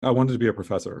I wanted to be a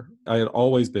professor. I had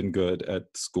always been good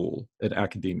at school, at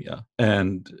academia,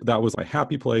 and that was my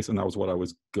happy place, and that was what I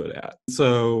was good at.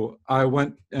 So I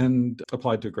went and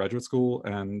applied to graduate school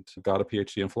and got a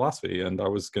PhD in philosophy, and I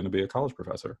was going to be a college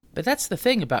professor. But that's the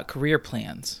thing about career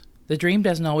plans. The dream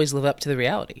doesn't always live up to the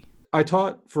reality. I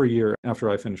taught for a year after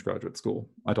I finished graduate school.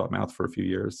 I taught math for a few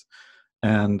years,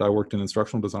 and I worked in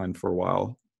instructional design for a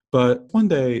while. But one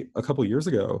day, a couple of years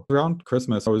ago, around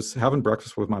Christmas, I was having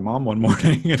breakfast with my mom one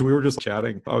morning and we were just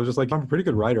chatting. I was just like, I'm a pretty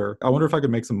good writer. I wonder if I could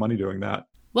make some money doing that.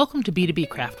 Welcome to B2B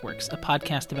Craftworks, a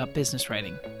podcast about business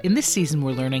writing. In this season,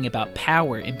 we're learning about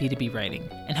power in B2B writing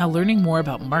and how learning more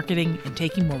about marketing and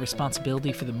taking more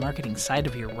responsibility for the marketing side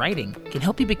of your writing can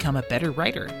help you become a better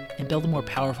writer and build a more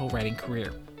powerful writing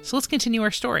career. So let's continue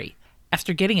our story.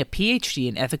 After getting a PhD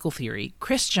in ethical theory,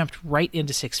 Chris jumped right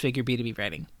into six-figure B2B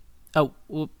writing.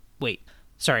 Wait,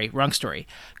 sorry, wrong story.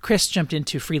 Chris jumped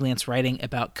into freelance writing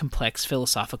about complex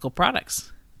philosophical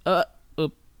products.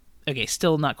 Okay,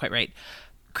 still not quite right.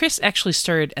 Chris actually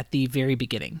started at the very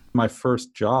beginning. My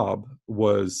first job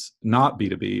was not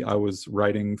B2B. I was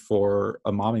writing for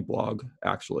a mommy blog,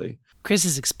 actually.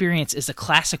 Chris's experience is a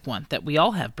classic one that we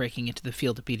all have breaking into the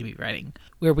field of B2B writing,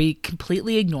 where we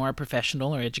completely ignore a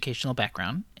professional or educational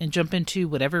background and jump into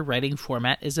whatever writing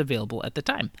format is available at the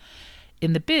time.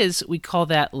 In the biz, we call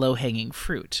that low-hanging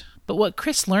fruit. But what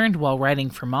Chris learned while writing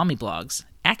for mommy blogs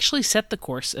actually set the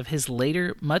course of his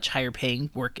later, much higher-paying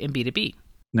work in B2B.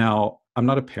 Now, I'm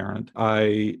not a parent.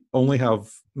 I only have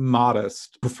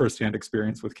modest firsthand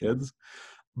experience with kids,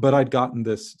 but I'd gotten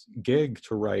this gig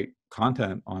to write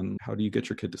content on how do you get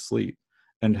your kid to sleep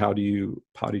and how do you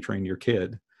potty train your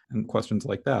kid and questions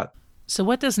like that. So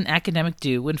what does an academic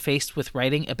do when faced with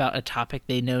writing about a topic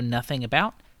they know nothing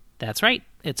about? That's right.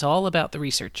 It's all about the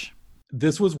research.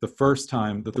 This was the first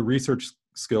time that the research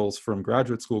skills from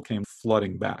graduate school came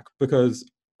flooding back, because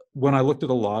when I looked at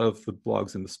a lot of the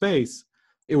blogs in the space,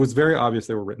 it was very obvious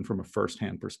they were written from a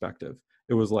firsthand perspective.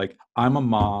 It was like, I'm a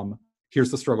mom,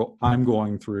 here's the struggle I'm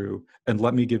going through, and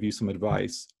let me give you some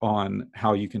advice on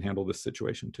how you can handle this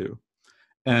situation too.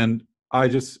 And I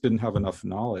just didn't have enough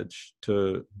knowledge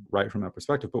to write from that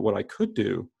perspective. But what I could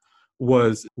do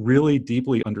was really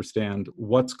deeply understand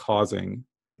what's causing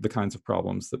the kinds of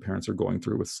problems that parents are going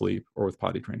through with sleep or with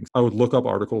potty training. I would look up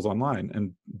articles online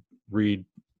and read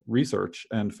research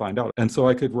and find out. And so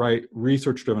I could write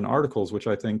research-driven articles, which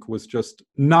I think was just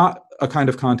not a kind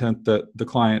of content that the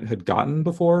client had gotten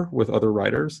before with other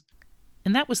writers.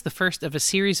 And that was the first of a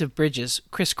series of bridges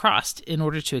Chris crossed in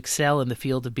order to excel in the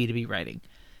field of B2B writing.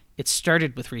 It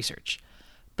started with research.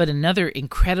 But another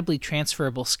incredibly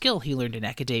transferable skill he learned in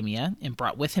academia and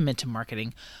brought with him into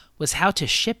marketing was how to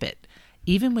ship it,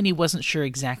 even when he wasn't sure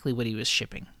exactly what he was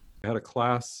shipping. I had a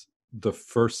class the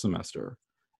first semester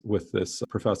with this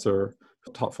professor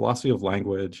who taught philosophy of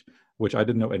language, which I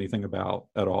didn't know anything about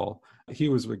at all. He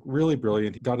was really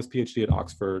brilliant. He got his PhD at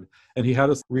Oxford, and he had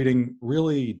us reading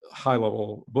really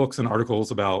high-level books and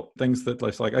articles about things that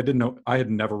like I didn't know. I had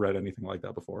never read anything like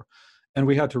that before. And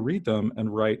we had to read them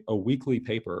and write a weekly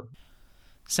paper.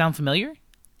 Sound familiar?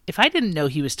 If I didn't know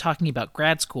he was talking about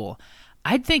grad school,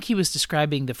 I'd think he was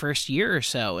describing the first year or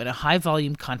so in a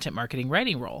high-volume content marketing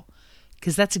writing role,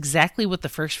 because that's exactly what the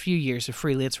first few years of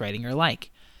freelance writing are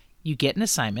like. You get an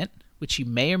assignment, which you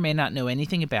may or may not know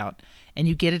anything about, and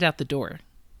you get it out the door.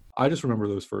 I just remember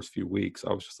those first few weeks.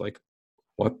 I was just like,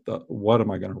 what am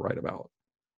I going to write about?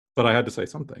 But I had to say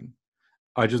something.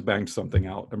 I just banged something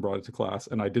out and brought it to class,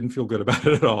 and I didn't feel good about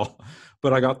it at all,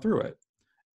 but I got through it.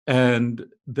 And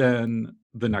then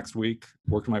the next week,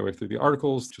 worked my way through the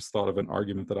articles, just thought of an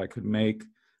argument that I could make,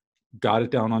 got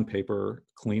it down on paper,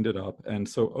 cleaned it up. And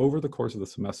so over the course of the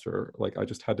semester, I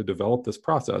just had to develop this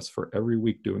process for every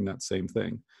week doing that same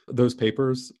thing. Those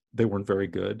papers, they weren't very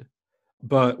good.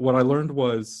 But what I learned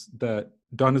was that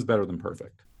done is better than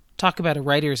perfect. Talk about a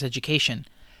writer's education.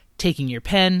 Taking your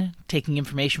pen, taking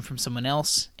information from someone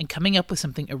else, and coming up with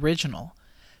something original.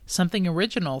 Something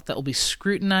original that will be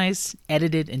scrutinized,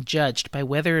 edited, and judged by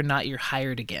whether or not you're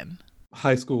hired again.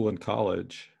 High school and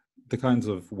college, the kinds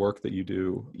of work that you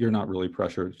do, you're not really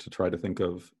pressured to try to think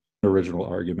of original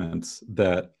arguments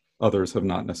that others have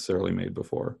not necessarily made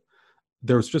before.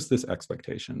 There's just this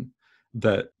expectation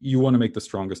that you want to make the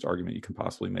strongest argument you can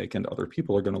possibly make, and other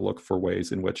people are going to look for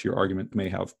ways in which your argument may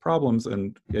have problems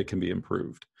and it can be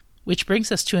improved. Which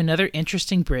brings us to another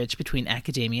interesting bridge between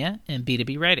academia and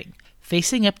B2B writing.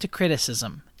 Facing up to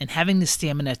criticism and having the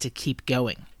stamina to keep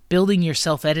going. Building your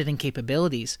self-editing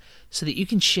capabilities so that you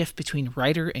can shift between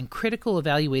writer and critical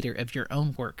evaluator of your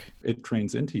own work. It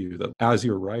trains into you that as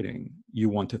you're writing, you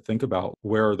want to think about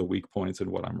where are the weak points in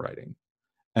what I'm writing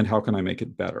and how can I make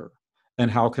it better? and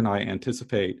how can I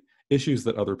anticipate issues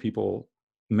that other people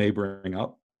may bring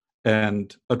up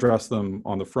and address them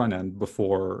on the front end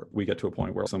before we get to a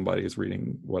point where somebody is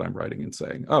reading what I'm writing and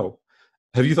saying, oh,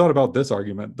 have you thought about this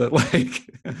argument that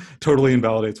totally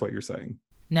invalidates what you're saying?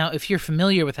 Now, if you're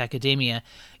familiar with academia,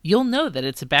 you'll know that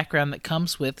it's a background that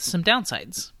comes with some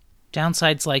downsides.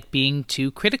 Downsides like being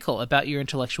too critical about your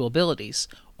intellectual abilities,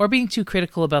 or being too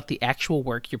critical about the actual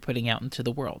work you're putting out into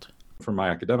the world. From my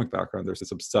academic background, there's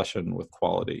this obsession with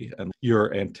quality, and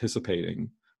you're anticipating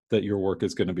that your work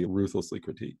is going to be ruthlessly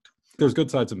critiqued. There's good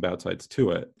sides and bad sides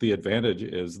to it. The advantage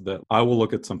is that I will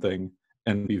look at something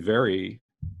and be very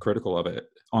critical of it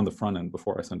on the front end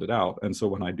before I send it out. And so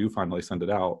when I do finally send it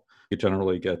out, it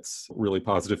generally gets really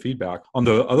positive feedback. On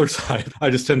the other side, I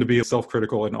just tend to be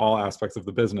self-critical in all aspects of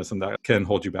the business, and that can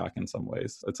hold you back in some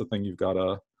ways. It's a thing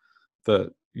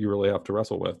that you really have to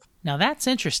wrestle with. Now that's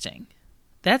interesting.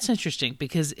 That's interesting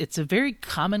because it's a very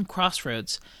common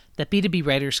crossroads that B2B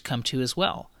writers come to as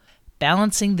well,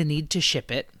 balancing the need to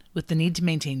ship it with the need to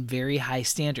maintain very high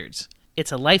standards.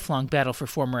 It's a lifelong battle for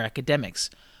former academics.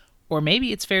 Or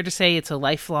maybe it's fair to say it's a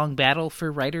lifelong battle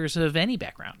for writers of any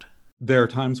background. There are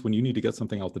times when you need to get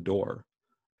something out the door.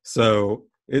 So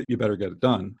you better get it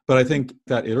done. But I think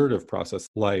that iterative process,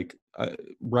 like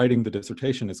writing the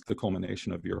dissertation, is the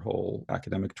culmination of your whole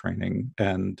academic training.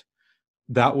 And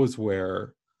that was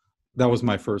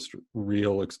my first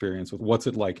real experience with what's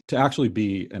it like to actually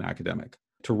be an academic,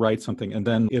 to write something and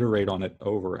then iterate on it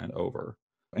over and over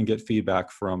and get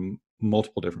feedback from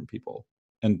multiple different people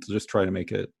and just try to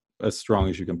make it as strong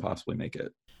as you can possibly make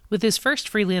it. With his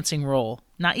first freelancing role,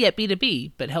 not yet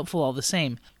B2B, but helpful all the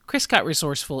same, Chris got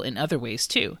resourceful in other ways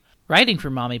too. Writing for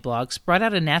Mommy Blogs brought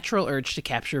out a natural urge to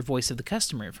capture voice of the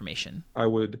customer information. I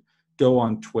would go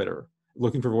on Twitter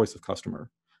looking for voice of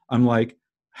customer. I'm like,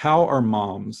 how are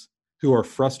moms who are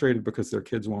frustrated because their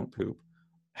kids won't poop,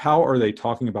 how are they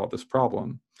talking about this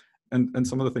problem? And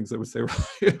some of the things they would say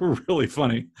were really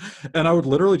funny. And I would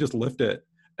literally just lift it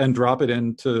and drop it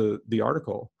into the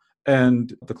article.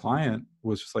 And the client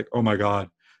was just like, oh my God,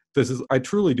 I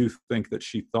truly do think that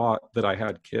she thought that I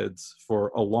had kids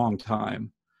for a long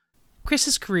time.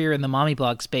 Chris's career in the Mommy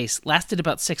Blog space lasted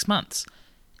about 6 months.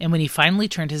 And when he finally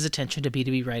turned his attention to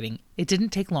B2B writing, it didn't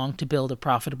take long to build a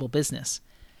profitable business.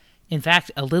 In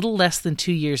fact, a little less than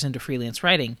 2 years into freelance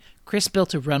writing, Chris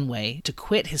built a runway to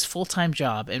quit his full-time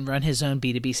job and run his own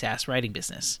B2B SaaS writing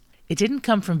business. It didn't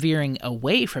come from veering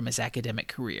away from his academic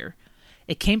career.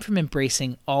 It came from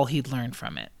embracing all he'd learned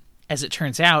from it. As it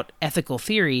turns out, ethical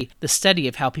theory, the study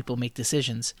of how people make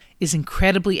decisions, is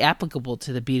incredibly applicable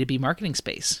to the B2B marketing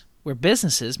space, where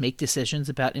businesses make decisions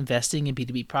about investing in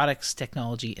B2B products,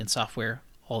 technology, and software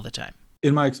all the time.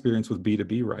 In my experience with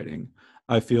B2B writing,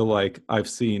 I feel like I've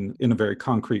seen in a very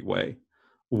concrete way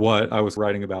what I was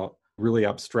writing about really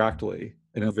abstractly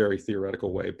in a very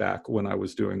theoretical way back when I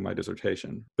was doing my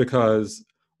dissertation. Because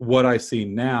what I see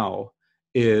now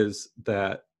is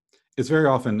that it's very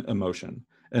often emotion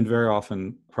and very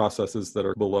often processes that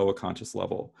are below a conscious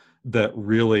level that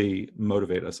really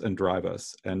motivate us and drive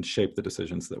us and shape the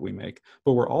decisions that we make.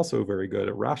 But we're also very good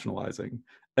at rationalizing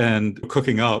and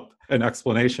cooking up an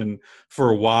explanation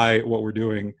for why what we're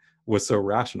doing was so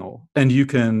rational. And you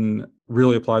can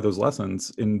really apply those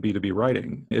lessons in B2B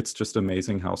writing. It's just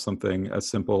amazing how something as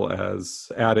simple as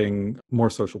adding more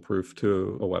social proof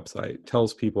to a website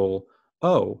tells people,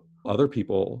 oh, other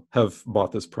people have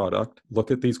bought this product. Look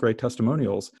at these great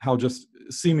testimonials. How just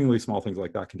seemingly small things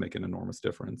like that can make an enormous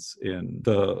difference in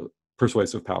the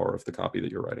persuasive power of the copy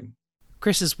that you're writing.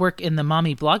 Chris's work in the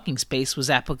mommy blogging space was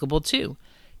applicable too.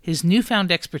 His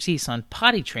newfound expertise on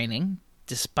potty training,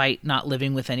 despite not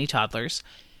living with any toddlers,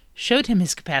 showed him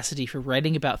his capacity for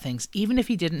writing about things even if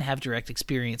he didn't have direct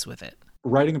experience with it.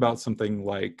 Writing about something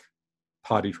like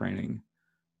potty training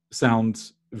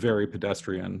sounds very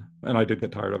pedestrian, and I did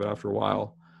get tired of it after a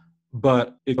while,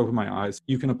 but it opened my eyes.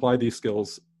 You can apply these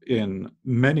skills in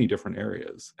many different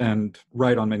areas and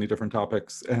write on many different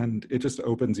topics, and it just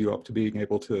opens you up to being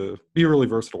able to be a really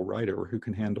versatile writer who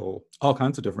can handle all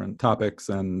kinds of different topics.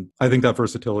 And I think that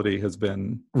versatility has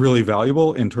been really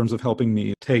valuable in terms of helping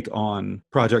me take on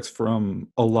projects from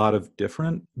a lot of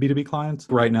different B2B clients.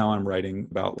 Right now I'm writing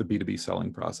about the B2B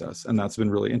selling process, and that's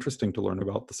been really interesting to learn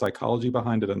about the psychology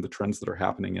behind it and the trends that are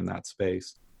happening in that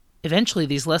space. Eventually,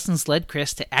 these lessons led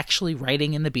Chris to actually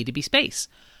writing in the B2B space,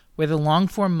 where the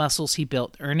long-form muscles he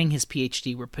built earning his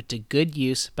PhD were put to good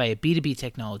use by a B2B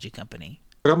technology company.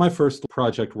 I got my first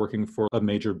project working for a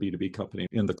major B2B company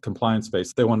in the compliance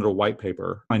space. They wanted a white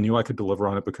paper. I knew I could deliver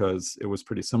on it because it was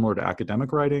pretty similar to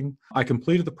academic writing. I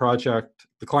completed the project.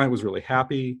 The client was really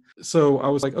happy. So I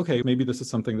was like, okay, maybe this is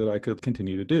something that I could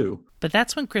continue to do. But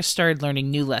that's when Chris started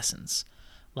learning new lessons,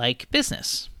 like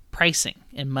business, pricing,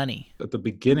 and money. At the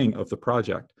beginning of the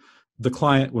project, the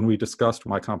client, when we discussed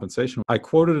my compensation, I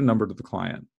quoted a number to the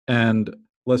client. And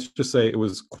let's just say it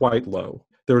was quite low.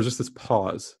 There was just this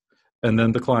pause. And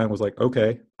then the client was like,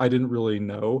 okay, I didn't really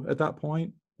know at that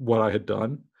point what I had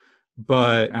done.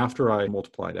 But after I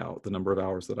multiplied out the number of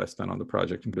hours that I spent on the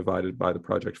project and divided by the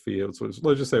project fee, let's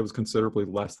just say it was considerably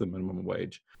less than minimum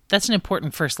wage. That's an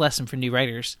important first lesson for new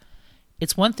writers.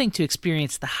 It's one thing to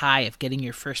experience the high of getting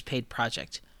your first paid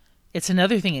project. It's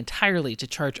another thing entirely to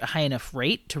charge a high enough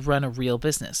rate to run a real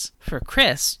business. For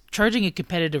Chris, charging a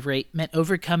competitive rate meant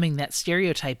overcoming that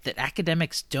stereotype that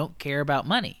academics don't care about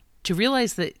money. To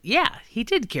realize that, yeah, he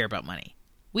did care about money.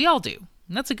 We all do,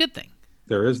 and that's a good thing.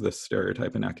 There is this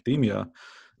stereotype in academia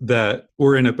that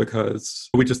we're in it because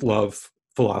we just love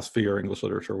philosophy or English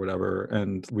literature or whatever,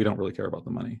 and we don't really care about the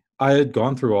money. I had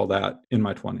gone through all that in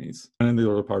my 20s. And in the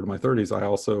early part of my 30s, I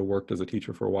also worked as a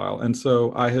teacher for a while. And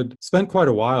so I had spent quite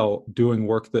a while doing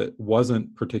work that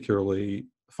wasn't particularly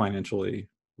financially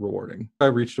rewarding. I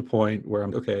reached a point where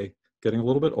I'm, okay, getting a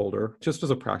little bit older, just as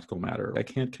a practical matter. I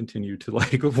can't continue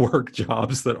to work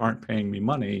jobs that aren't paying me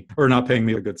money or not paying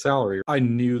me a good salary. I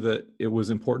knew that it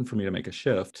was important for me to make a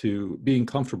shift to being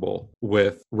comfortable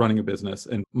with running a business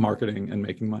and marketing and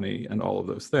making money and all of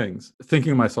those things.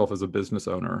 Thinking of myself as a business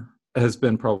owner has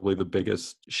been probably the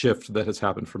biggest shift that has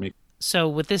happened for me. So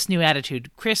with this new attitude,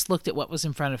 Chris looked at what was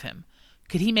in front of him.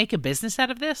 Could he make a business out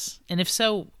of this? And if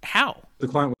so, how? The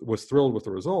client was thrilled with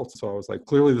the results. So I was like,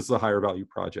 clearly this is a higher value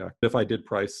project. If I did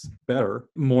price better,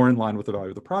 more in line with the value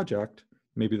of the project,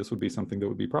 maybe this would be something that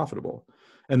would be profitable.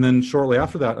 And then shortly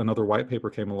after that, another white paper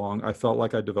came along. I felt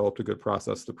like I developed a good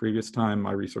process. The previous time,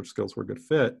 my research skills were a good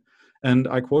fit. And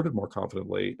I quoted more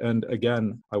confidently. And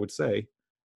again, I would say,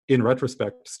 in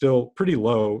retrospect, still pretty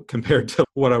low compared to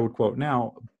what I would quote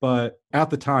now. But at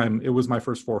the time, it was my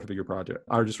first four-figure project.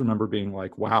 I just remember being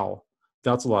like, wow,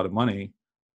 that's a lot of money.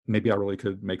 Maybe I really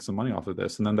could make some money off of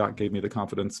this. And then that gave me the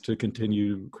confidence to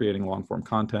continue creating long-form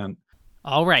content.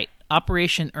 All right,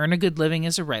 Operation Earn a Good Living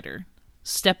as a Writer.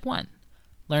 Step 1,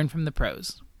 learn from the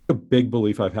pros. A big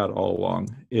belief I've had all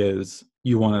along is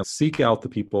you want to seek out the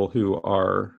people who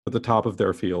are at the top of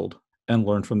their field and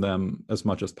learn from them as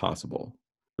much as possible.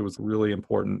 It was really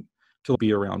important to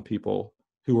be around people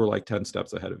who were like 10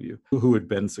 steps ahead of you, who had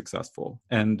been successful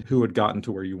and who had gotten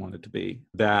to where you wanted to be.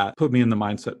 That put me in the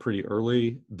mindset pretty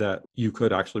early that you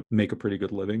could actually make a pretty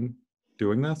good living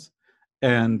doing this,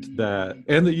 and that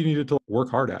you needed to work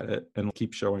hard at it and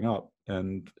keep showing up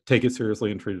and take it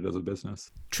seriously and treat it as a business.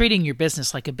 Treating your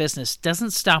business like a business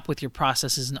doesn't stop with your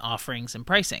processes and offerings and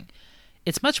pricing.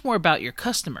 It's much more about your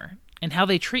customer and how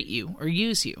they treat you or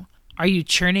use you. Are you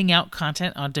churning out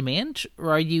content on demand,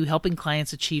 or are you helping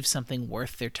clients achieve something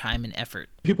worth their time and effort?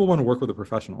 People want to work with a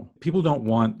professional. People don't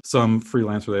want some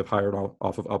freelancer they've hired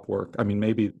off of Upwork. I mean,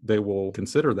 maybe they will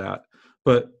consider that,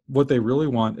 but what they really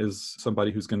want is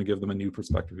somebody who's going to give them a new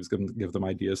perspective, who's going to give them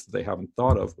ideas that they haven't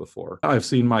thought of before. I've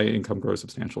seen my income grow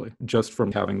substantially just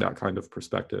from having that kind of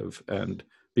perspective and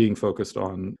being focused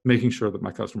on making sure that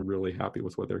my customer is really happy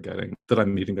with what they're getting, that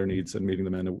I'm meeting their needs and meeting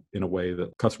them in a way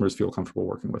that customers feel comfortable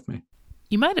working with me.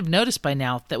 You might have noticed by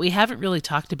now that we haven't really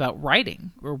talked about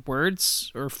writing or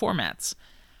words or formats.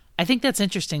 I think that's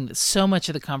interesting that so much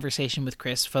of the conversation with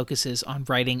Chris focuses on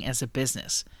writing as a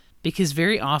business, because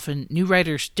very often new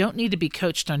writers don't need to be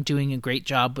coached on doing a great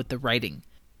job with the writing.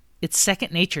 It's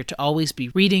second nature to always be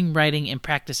reading, writing, and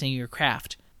practicing your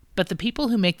craft. But the people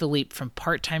who make the leap from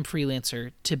part-time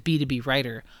freelancer to B2B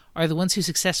writer are the ones who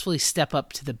successfully step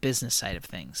up to the business side of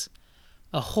things.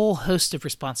 A whole host of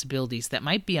responsibilities that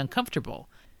might be uncomfortable,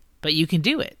 but you can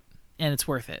do it, and it's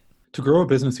worth it. To grow a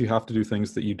business, you have to do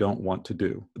things that you don't want to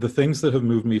do. The things that have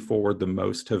moved me forward the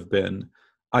most have been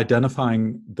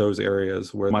identifying those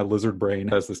areas where my lizard brain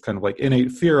has this kind of like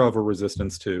innate fear of or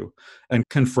resistance to, and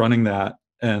confronting that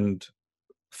and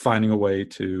finding a way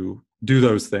to do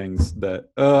those things that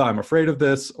I'm afraid of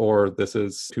this, or this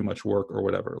is too much work, or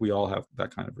whatever. We all have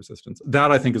that kind of resistance.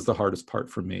 That I think is the hardest part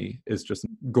for me, is just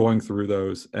going through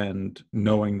those and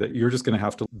knowing that you're just going to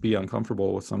have to be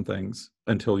uncomfortable with some things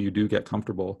until you do get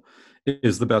comfortable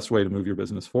is the best way to move your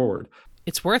business forward.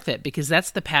 It's worth it because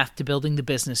that's the path to building the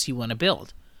business you want to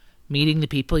build, meeting the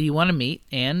people you want to meet,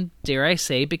 and, dare I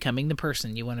say, becoming the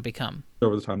person you want to become.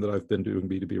 Over the time that I've been doing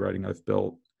B2B writing, I've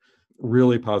built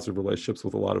really positive relationships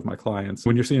with a lot of my clients.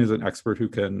 When you're seen as an expert who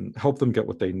can help them get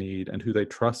what they need and who they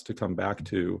trust to come back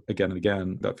to again and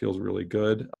again, that feels really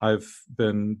good. I've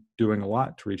been doing a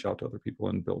lot to reach out to other people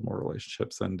and build more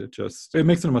relationships. And it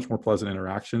makes it a much more pleasant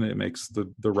interaction. It makes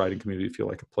the writing community feel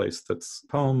like a place that's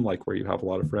home, like where you have a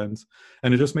lot of friends.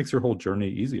 And it just makes your whole journey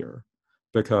easier,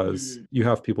 because you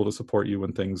have people to support you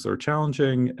when things are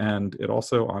challenging. And it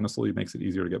also honestly makes it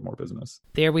easier to get more business.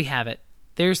 There we have it.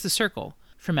 There's the circle.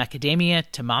 From academia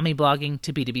to mommy blogging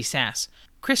to B2B SaaS.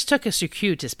 Chris took a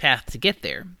circuitous path to get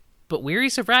there, but where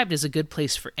he's arrived is a good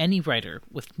place for any writer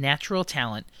with natural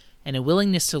talent and a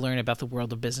willingness to learn about the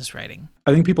world of business writing.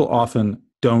 I think people often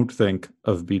don't think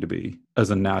of B2B as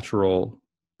a natural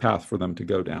path for them to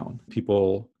go down.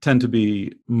 People tend to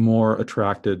be more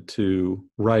attracted to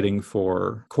writing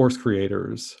for course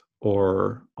creators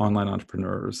or online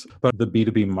entrepreneurs, but the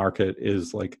B2B market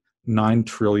is like $9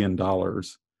 trillion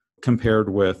compared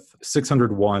with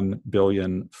 $601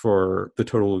 billion for the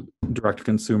total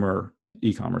direct-to-consumer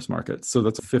e-commerce market. So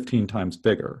that's 15 times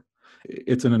bigger.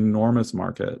 It's an enormous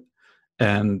market,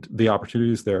 and the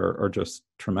opportunities there are just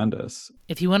tremendous.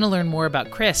 If you want to learn more about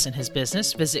Chris and his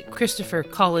business, visit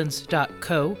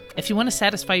christophercollins.co. If you want to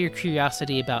satisfy your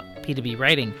curiosity about B2B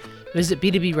writing, visit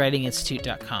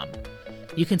b2bwritinginstitute.com.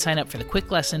 You can sign up for the quick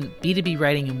lesson, B2B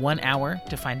Writing in 1 hour,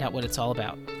 to find out what it's all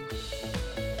about.